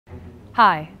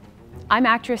Hi, I'm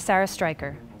actress Sarah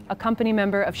Stryker, a company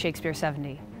member of Shakespeare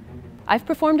 70. I've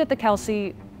performed at the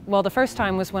Kelsey, well, the first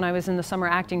time was when I was in the summer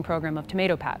acting program of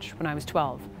Tomato Patch when I was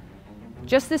 12.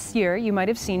 Just this year, you might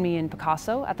have seen me in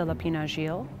Picasso at the Lapin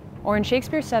Agile, or in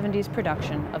Shakespeare 70's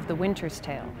production of The Winter's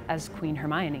Tale as Queen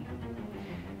Hermione.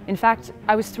 In fact,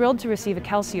 I was thrilled to receive a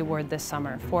Kelsey Award this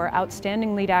summer for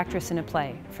Outstanding Lead Actress in a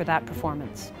Play for that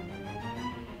performance.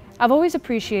 I've always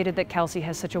appreciated that Kelsey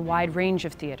has such a wide range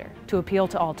of theater to appeal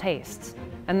to all tastes,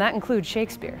 and that includes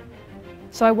Shakespeare.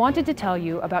 So I wanted to tell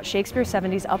you about Shakespeare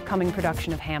 70's upcoming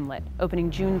production of Hamlet, opening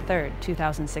June 3rd,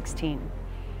 2016.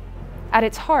 At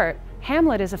its heart,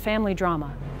 Hamlet is a family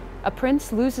drama. A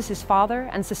prince loses his father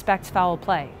and suspects foul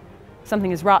play.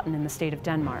 Something is rotten in the state of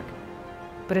Denmark.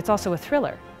 But it's also a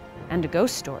thriller and a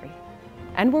ghost story.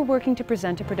 And we're working to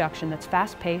present a production that's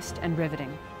fast-paced and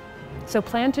riveting. So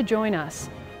plan to join us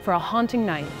for a haunting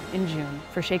night in June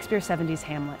for Shakespeare 70's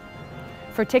Hamlet.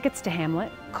 For tickets to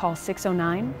Hamlet, call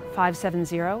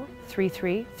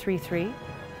 609-570-3333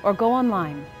 or go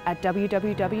online at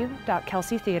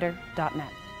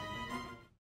www.kelseytheater.net.